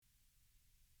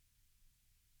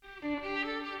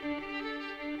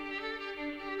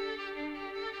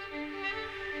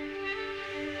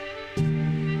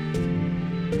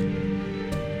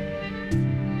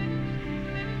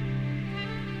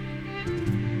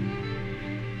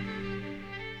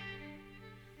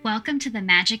Welcome to the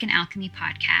Magic and Alchemy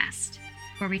podcast,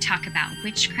 where we talk about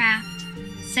witchcraft,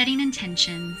 setting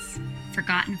intentions,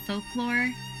 forgotten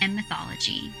folklore, and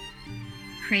mythology.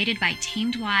 Created by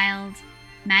Tamed Wild,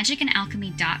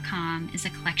 magicandalchemy.com is a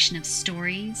collection of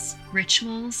stories,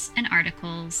 rituals, and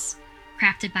articles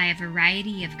crafted by a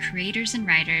variety of creators and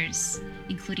writers,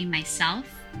 including myself,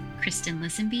 Kristen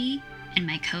Lisenby, and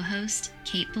my co-host,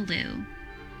 Kate Ballou.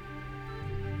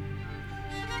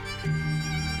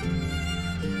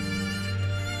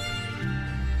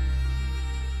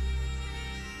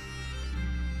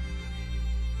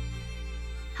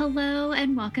 Hello,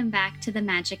 and welcome back to the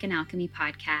Magic and Alchemy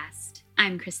podcast.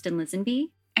 I'm Kristen Lisenby.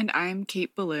 And I'm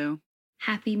Kate Ballou.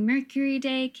 Happy Mercury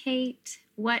Day, Kate.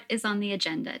 What is on the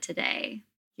agenda today?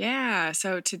 Yeah,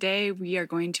 so today we are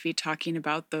going to be talking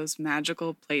about those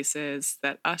magical places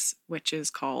that us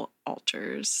witches call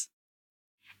altars.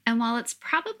 And while it's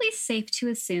probably safe to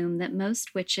assume that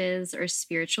most witches or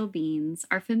spiritual beings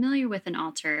are familiar with an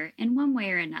altar in one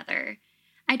way or another,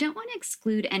 I don't want to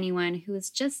exclude anyone who is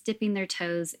just dipping their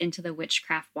toes into the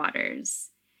witchcraft waters.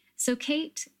 So,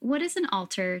 Kate, what is an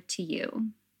altar to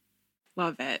you?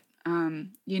 Love it.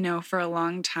 For a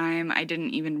long time, I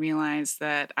didn't even realize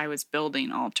that I was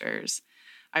building altars.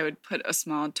 I would put a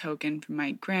small token from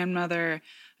my grandmother,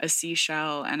 a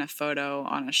seashell, and a photo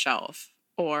on a shelf.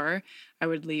 Or I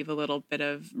would leave a little bit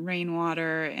of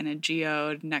rainwater and a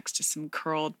geode next to some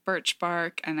curled birch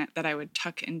bark and that I would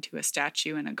tuck into a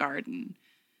statue in a garden.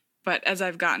 But as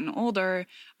I've gotten older,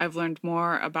 I've learned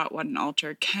more about what an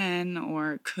altar can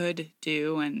or could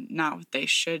do and not what they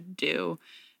should do.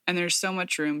 And there's so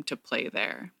much room to play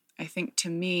there. I think to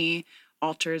me,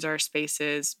 altars are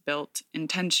spaces built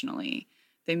intentionally.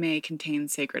 They may contain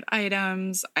sacred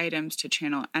items to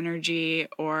channel energy,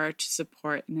 or to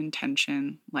support an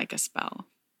intention like a spell.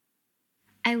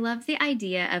 I love the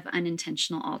idea of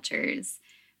unintentional altars,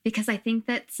 because I think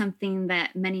that's something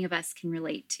that many of us can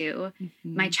relate to,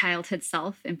 my childhood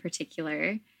self in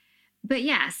particular. But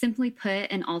yeah, simply put,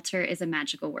 an altar is a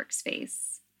magical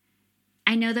workspace.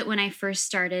 I know that when I first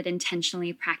started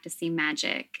intentionally practicing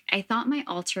magic, I thought my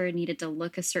altar needed to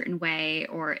look a certain way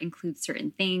or include certain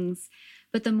things.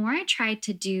 But the more I tried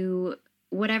to do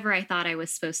whatever I thought I was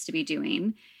supposed to be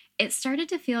doing, it started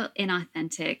to feel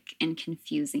inauthentic and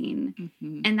confusing.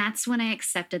 And that's when I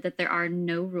accepted that there are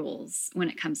no rules when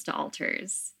it comes to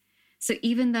altars. So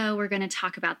even though we're going to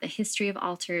talk about the history of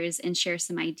altars and share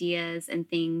some ideas and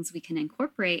things we can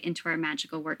incorporate into our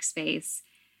magical workspace,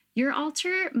 your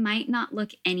altar might not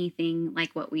look anything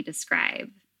like what we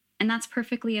describe. And that's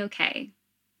perfectly okay.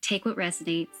 Take what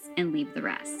resonates and leave the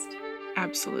rest.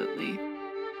 Absolutely.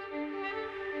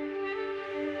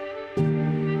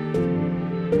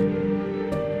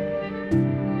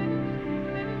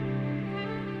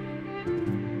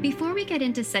 Before we get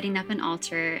into setting up an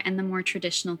altar and the more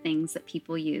traditional things that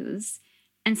people use,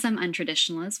 and some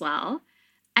untraditional as well,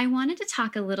 I wanted to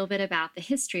talk a little bit about the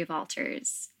history of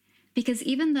altars. Because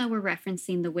even though we're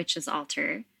referencing the witch's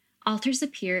altar, altars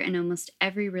appear in almost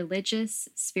every religious,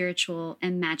 spiritual,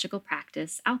 and magical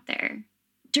practice out there.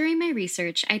 During my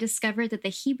research, I discovered that the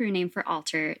Hebrew name for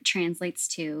altar translates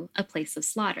to a place of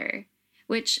slaughter,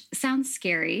 which sounds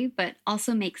scary, but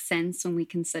also makes sense when we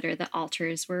consider that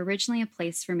altars were originally a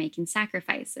place for making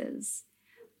sacrifices,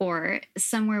 or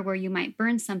somewhere where you might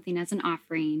burn something as an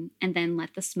offering and then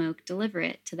let the smoke deliver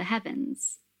it to the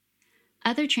heavens.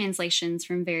 Other translations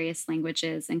from various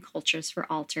languages and cultures for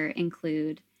altar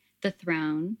include the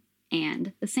throne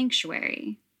and the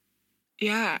sanctuary.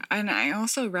 Yeah, and I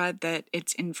also read that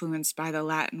it's influenced by the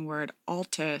Latin word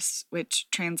altus, which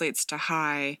translates to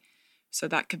high. So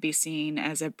that could be seen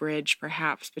as a bridge,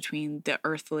 perhaps, between the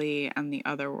earthly and the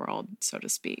other world, so to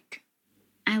speak.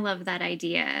 I love that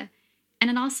idea, and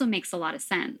it also makes a lot of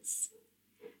sense.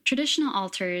 Traditional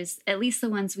altars, at least the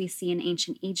ones we see in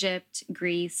ancient Egypt,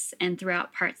 Greece, and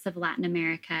throughout parts of Latin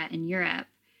America and Europe,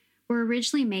 were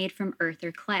originally made from earth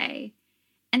or clay.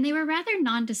 And they were rather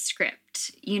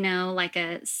nondescript, like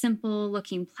a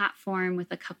simple-looking platform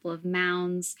with a couple of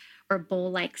mounds or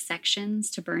bowl-like sections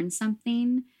to burn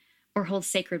something, or hold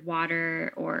sacred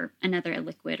water or another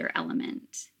liquid or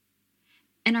element.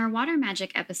 In our water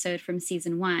magic episode from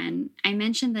season 1, I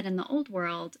mentioned that in the old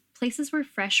world, places where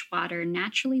fresh water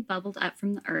naturally bubbled up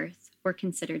from the earth were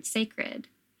considered sacred.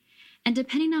 And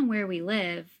depending on where we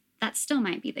live, that still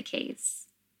might be the case.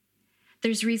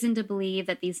 There's reason to believe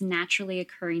that these naturally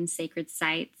occurring sacred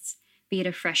sites, be it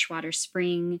a freshwater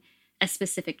spring, a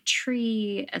specific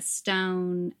tree, a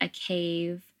stone, a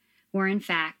cave, were in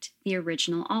fact the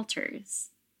original altars.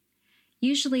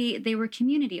 Usually, they were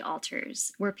community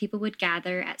altars where people would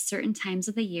gather at certain times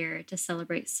of the year to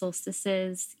celebrate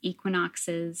solstices,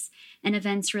 equinoxes, and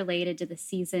events related to the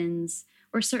seasons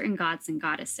or certain gods and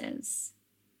goddesses.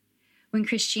 When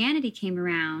Christianity came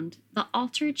around, the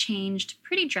altar changed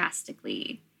pretty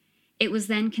drastically. It was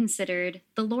then considered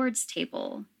the Lord's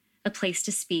table, a place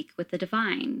to speak with the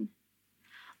divine.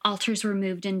 Altars were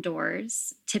moved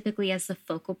indoors, typically as the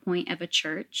focal point of a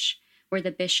church, where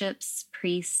the bishops,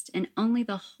 priests, and only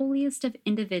the holiest of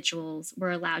individuals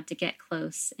were allowed to get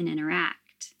close and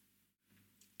interact.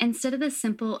 Instead of the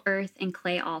simple earth and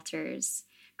clay altars,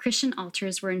 Christian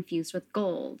altars were infused with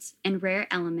gold and rare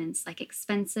elements like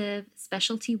expensive,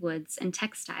 specialty woods and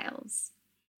textiles.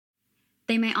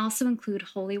 They may also include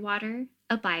holy water,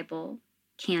 a Bible,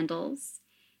 candles,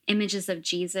 images of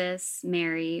Jesus,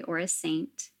 Mary, or a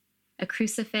saint, a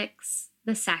crucifix,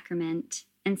 the sacrament,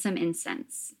 and some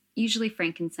incense, usually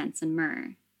frankincense and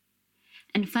myrrh.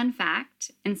 And fun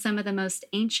fact, in some of the most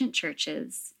ancient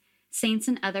churches, saints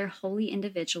and other holy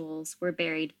individuals were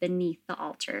buried beneath the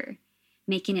altar,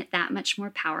 making it that much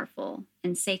more powerful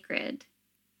and sacred.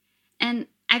 And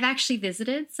I've actually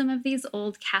visited some of these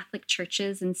old Catholic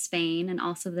churches in Spain and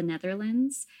also the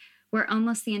Netherlands, where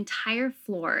almost the entire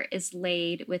floor is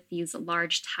laid with these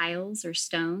large tiles or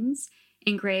stones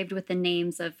engraved with the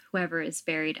names of whoever is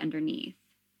buried underneath.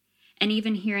 And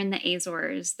even here in the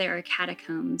Azores, there are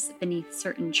catacombs beneath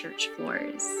certain church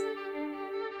floors.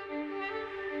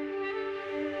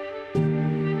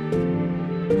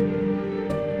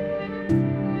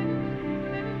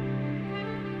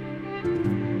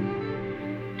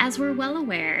 As we're well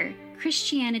aware,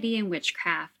 Christianity and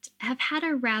witchcraft have had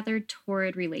a rather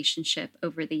torrid relationship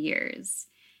over the years,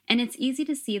 and it's easy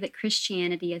to see that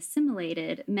Christianity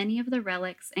assimilated many of the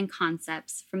relics and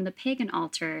concepts from the pagan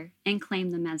altar and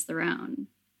claimed them as their own.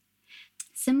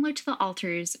 Similar to the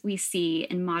altars we see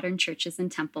in modern churches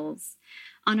and temples,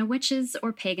 on a witch's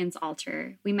or pagan's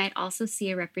altar, we might also see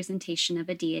a representation of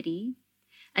a deity,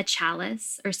 a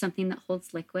chalice or something that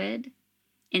holds liquid,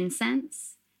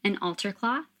 incense, an altar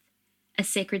cloth, a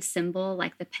sacred symbol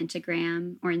like the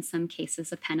pentagram, or in some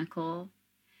cases a pentacle,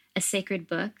 a sacred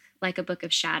book like a book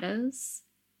of shadows,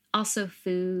 also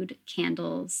food,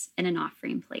 candles, and an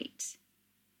offering plate.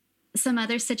 Some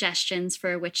other suggestions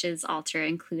for a witch's altar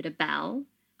include a bell,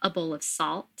 a bowl of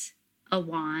salt, a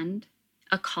wand,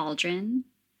 a cauldron,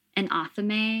 an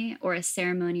athame, or a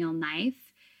ceremonial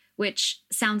knife, which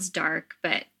sounds dark,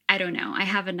 but I don't know. I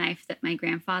have a knife that my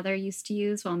grandfather used to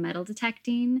use while metal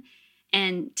detecting,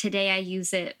 and today I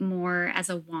use it more as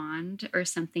a wand or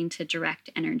something to direct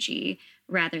energy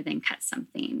rather than cut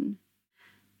something.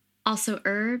 Also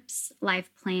herbs,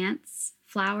 live plants,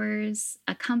 flowers,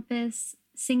 a compass,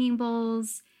 singing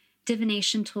bowls,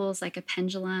 divination tools like a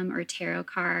pendulum or tarot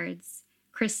cards,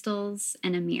 crystals,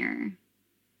 and a mirror.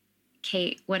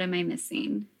 Kate, what am I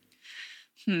missing?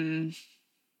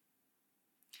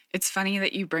 It's funny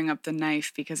that you bring up the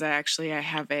knife because I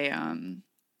have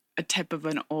a type of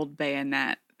an old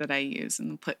bayonet that I use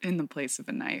in the place of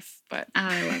a knife. But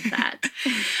I love that.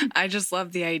 I just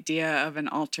love the idea of an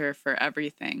altar for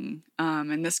everything.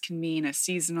 And this can mean a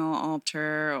seasonal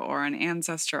altar or an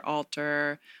ancestor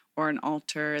altar or an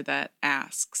altar that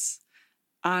asks.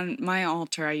 On my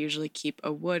altar, I usually keep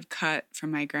a woodcut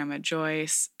from my Grandma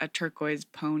Joyce, a turquoise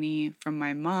pony from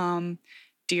my mom,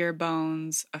 deer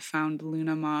bones, a found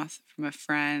Luna moth from a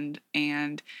friend,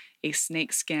 and a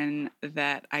snakeskin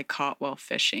that I caught while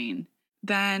fishing.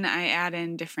 Then I add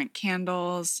in different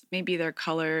candles. Maybe their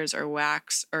colors or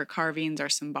wax or carvings are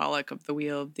symbolic of the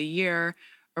wheel of the year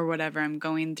or whatever I'm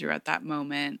going through at that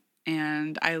moment.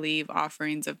 And I leave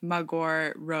offerings of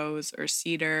mugwort, rose, or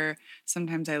cedar.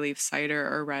 Sometimes I leave cider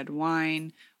or red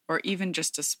wine, or even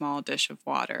just a small dish of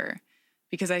water,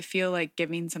 because I feel like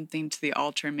giving something to the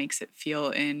altar makes it feel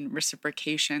in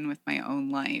reciprocation with my own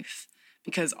life,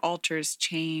 because altars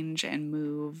change and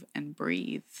move and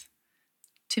breathe.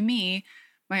 To me,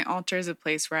 my altar is a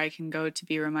place where I can go to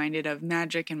be reminded of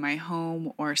magic in my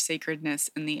home or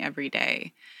sacredness in the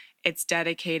everyday. It's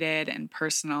dedicated and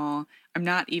personal. I'm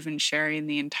not even sharing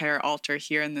the entire altar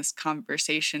here in this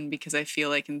conversation because I feel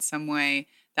like in some way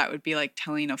that would be like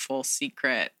telling a full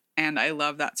secret. And I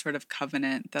love that sort of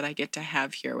covenant that I get to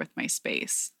have here with my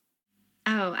space.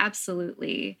 Oh,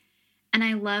 absolutely. And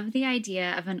I love the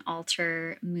idea of an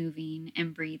altar moving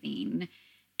and breathing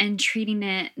and treating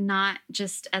it not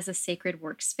just as a sacred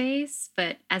workspace,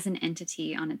 but as an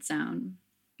entity on its own.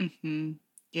 Mm-hmm.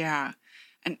 Yeah.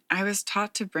 And I was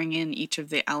taught to bring in each of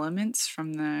the elements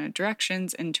from the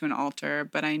directions into an altar,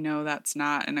 but I know that's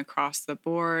not an across the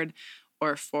board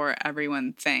or for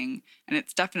everyone thing, and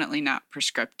it's definitely not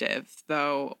prescriptive.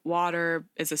 Though water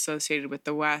is associated with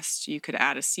the West, you could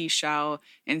add a seashell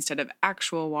instead of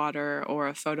actual water, or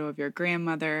a photo of your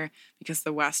grandmother, because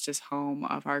the West is home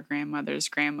of our grandmother's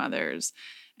grandmothers.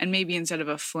 And maybe instead of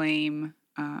a flame,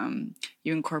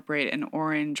 you incorporate an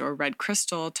orange or red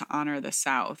crystal to honor the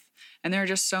South. And there are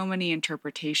just so many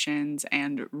interpretations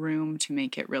and room to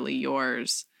make it really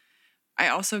yours. I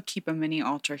also keep a mini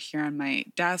altar here on my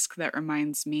desk that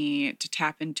reminds me to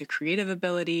tap into creative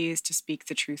abilities, to speak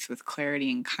the truth with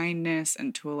clarity and kindness,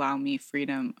 and to allow me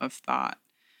freedom of thought.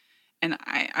 And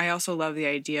I also love the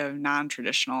idea of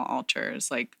non-traditional altars.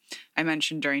 Like I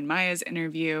mentioned during Maya's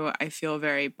interview, I feel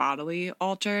very bodily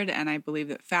altered, and I believe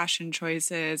that fashion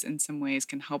choices in some ways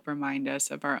can help remind us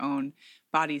of our own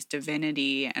body's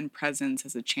divinity and presence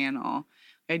as a channel.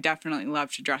 I definitely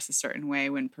love to dress a certain way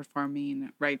when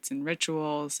performing rites and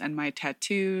rituals, and my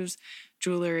tattoos,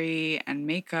 jewelry, and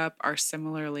makeup are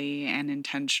similarly and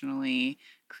intentionally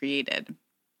created.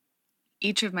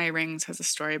 Each of my rings has a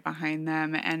story behind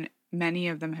them, and many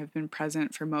of them have been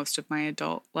present for most of my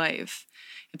adult life.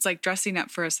 It's like dressing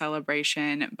up for a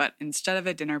celebration, but instead of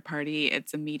a dinner party,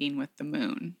 it's a meeting with the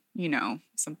moon,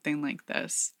 something like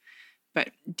this.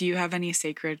 But do you have any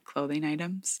sacred clothing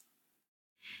items?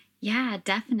 Yeah,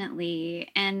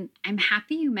 definitely. And I'm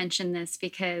happy you mentioned this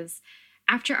because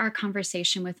after our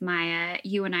conversation with Maya,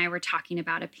 you and I were talking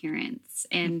about appearance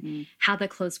and how the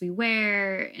clothes we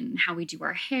wear and how we do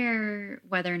our hair,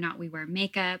 whether or not we wear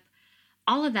makeup,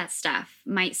 all of that stuff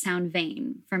might sound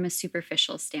vain from a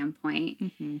superficial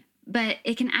standpoint, but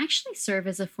it can actually serve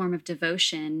as a form of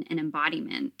devotion and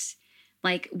embodiment.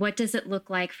 Like, what does it look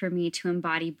like for me to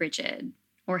embody Bridget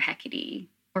or Hecate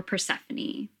or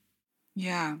Persephone?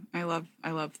 Yeah, I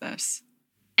love this.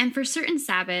 And for certain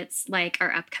Sabbats, like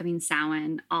our upcoming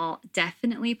Samhain, I'll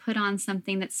definitely put on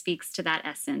something that speaks to that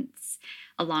essence.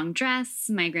 A long dress,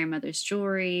 my grandmother's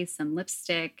jewelry, some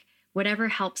lipstick, whatever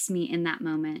helps me in that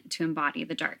moment to embody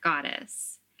the dark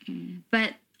goddess.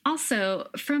 But also,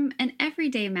 from an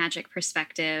everyday magic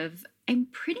perspective, I'm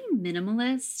pretty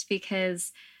minimalist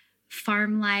because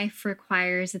farm life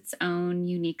requires its own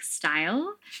unique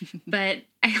style, but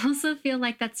I also feel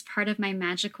like that's part of my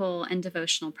magical and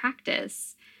devotional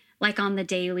practice. Like on the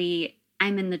daily,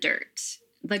 I'm in the dirt.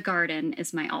 The garden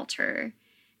is my altar.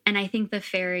 And I think the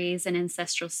fairies and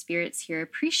ancestral spirits here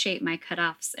appreciate my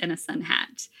cutoffs and a sun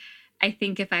hat. I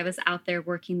think if I was out there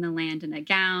working the land in a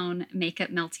gown, makeup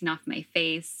melting off my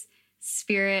face,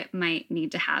 spirit might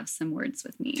need to have some words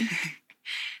with me.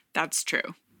 That's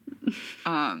true.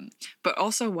 But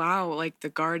also, wow, like the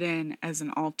garden as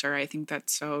an altar, I think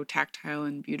that's so tactile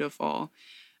and beautiful.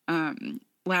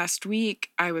 Last week,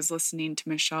 I was listening to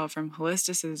Michelle from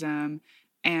Holisticism,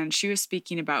 and she was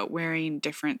speaking about wearing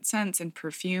different scents and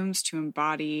perfumes to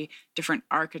embody different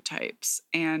archetypes.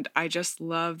 And I just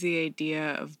love the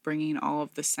idea of bringing all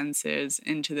of the senses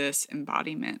into this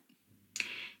embodiment.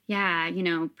 Yeah,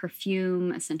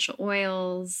 perfume, essential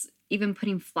oils, even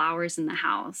putting flowers in the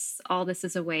house. All this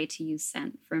is a way to use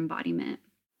scent for embodiment.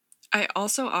 I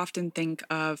also often think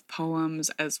of poems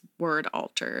as word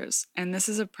altars, and this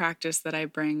is a practice that I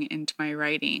bring into my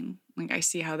writing. Like I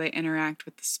see how they interact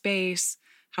with the space,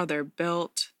 how they're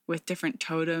built with different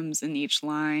totems in each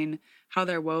line, how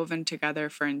they're woven together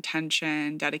for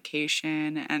intention,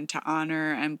 dedication, and to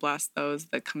honor and bless those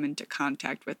that come into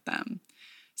contact with them.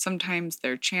 Sometimes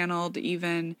they're channeled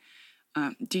even.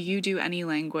 Do you do any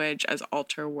language as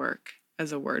altar work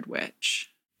as a word witch?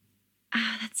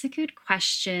 That's a good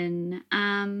question.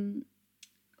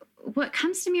 What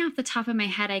comes to me off the top of my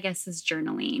head, I guess, is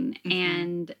journaling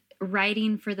and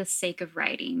writing for the sake of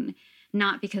writing,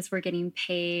 not because we're getting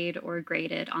paid or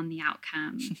graded on the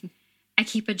outcome. I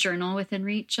keep a journal within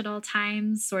reach at all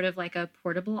times, sort of like a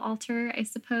portable altar, I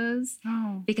suppose,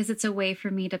 because it's a way for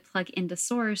me to plug into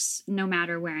source no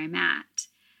matter where I'm at.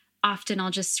 Often I'll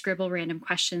just scribble random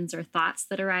questions or thoughts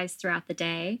that arise throughout the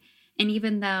day. And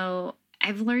even though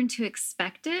I've learned to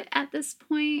expect it at this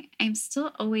point, I'm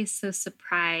still always so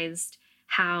surprised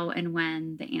how and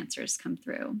when the answers come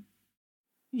through.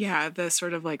 Yeah, the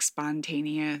sort of like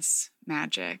spontaneous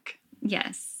magic.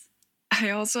 Yes. I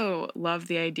also love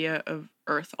the idea of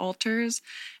earth altars,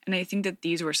 and I think that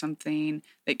these were something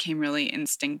that came really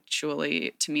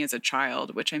instinctually to me as a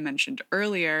child, which I mentioned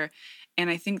earlier, and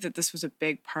I think that this was a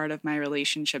big part of my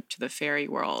relationship to the fairy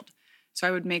world. So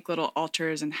I would make little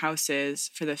altars and houses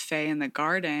for the fae in the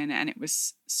garden, and it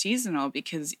was seasonal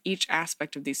because each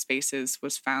aspect of these spaces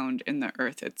was found in the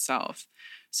earth itself.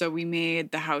 So we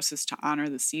made the houses to honor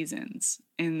the seasons.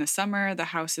 In the summer, the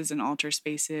houses and altar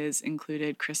spaces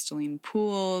included crystalline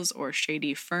pools or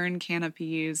shady fern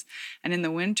canopies. And in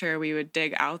the winter, we would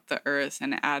dig out the earth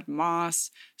and add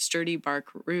moss, sturdy bark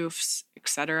roofs,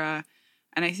 etc.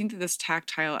 And I think that this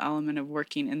tactile element of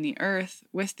working in the earth,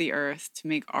 with the earth, to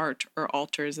make art or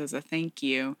altars as a thank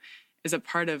you is a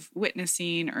part of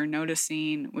witnessing or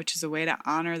noticing, which is a way to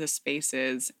honor the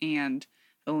spaces and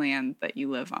the land that you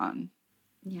live on.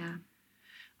 Yeah.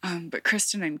 But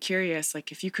Kristen, I'm curious,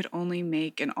 like if you could only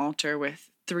make an altar with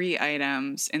 3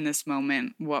 items in this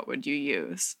moment, what would you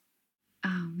use?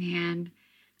 Oh, man.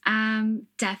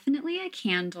 Definitely a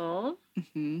candle.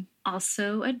 Mm-hmm.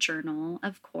 Also a journal,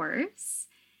 of course.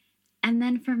 And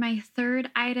then for my 3rd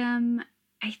item,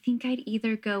 I think I'd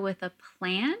either go with a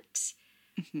plant,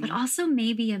 but also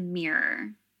maybe a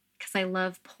mirror, because I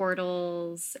love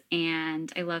portals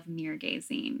and I love mirror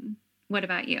gazing. What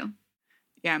about you?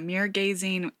 Yeah, mirror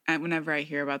gazing, whenever I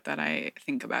hear about that, I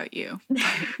think about you.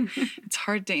 It's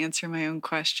hard to answer my own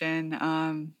question.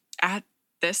 At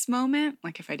this moment,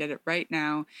 like if I did it right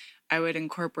now, I would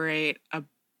incorporate a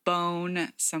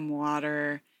bone, some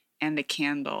water, and a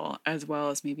candle, as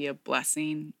well as maybe a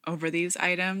blessing over these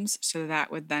items. So that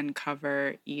would then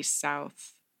cover east,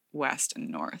 south, west, and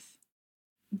north.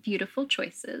 Beautiful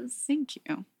choices. Thank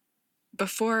you.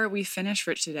 Before we finish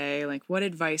for today, like what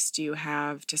advice do you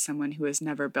have to someone who has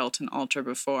never built an altar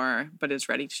before but is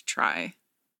ready to try?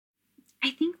 I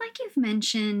think, like you've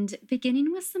mentioned,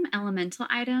 beginning with some elemental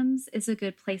items is a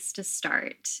good place to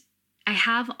start. I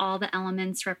have all the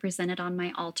elements represented on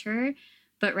my altar,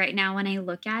 but right now when I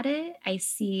look at it, I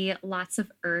see lots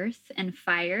of earth and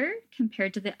fire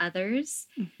compared to the others.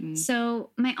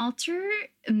 So my altar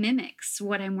mimics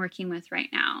what I'm working with right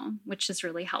now, which is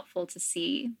really helpful to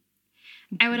see.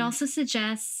 I would also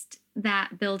suggest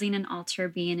that building an altar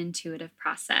be an intuitive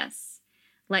process.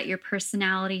 Let your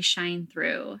personality shine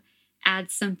through.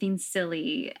 Add something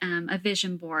silly, a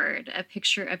vision board, a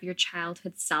picture of your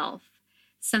childhood self,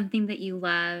 something that you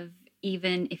love,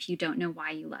 even if you don't know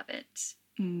why you love it.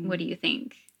 What do you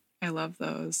think? I love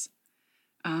those.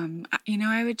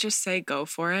 I would just say go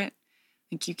for it.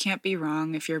 Like you can't be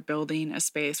wrong if you're building a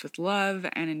space with love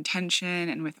and intention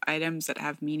and with items that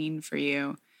have meaning for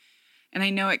you. And I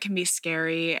know it can be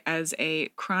scary as a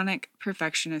chronic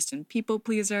perfectionist and people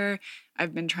pleaser.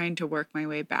 I've been trying to work my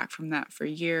way back from that for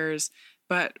years.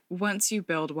 But once you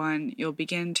build one, you'll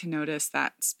begin to notice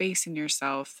that space in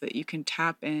yourself that you can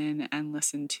tap in and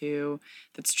listen to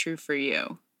that's true for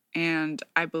you. And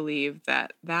I believe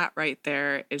that that right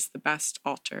there is the best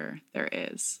altar there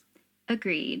is.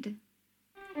 Agreed.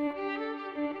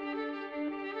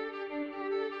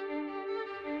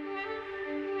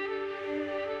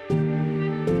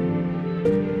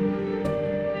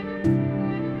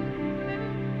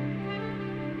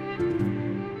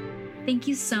 Thank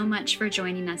you so much for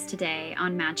joining us today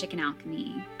on Magic and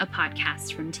Alchemy, a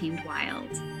podcast from Tamed Wild.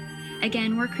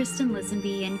 Again, we're Kristen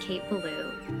Lisenby and Kate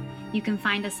Ballou. You can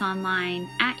find us online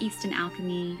at Easton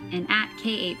Alchemy and at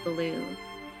K8Ballou.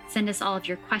 Send us all of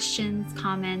your questions,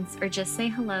 comments, or just say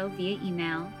hello via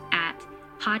email at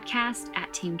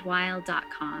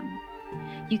podcast@tamedwild.com.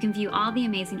 You can view all the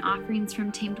amazing offerings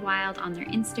from Tamed Wild on their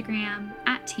Instagram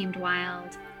at Tamed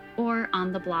Wild or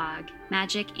on the blog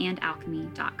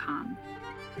magicandalchemy.com.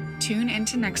 Tune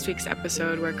into next week's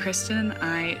episode where Kristen and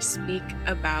I speak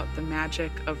about the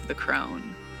magic of the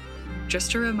crone.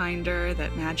 Just a reminder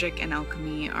that magic and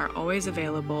alchemy are always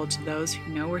available to those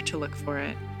who know where to look for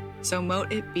it. So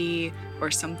mote it be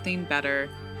or something better.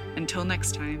 Until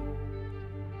next time.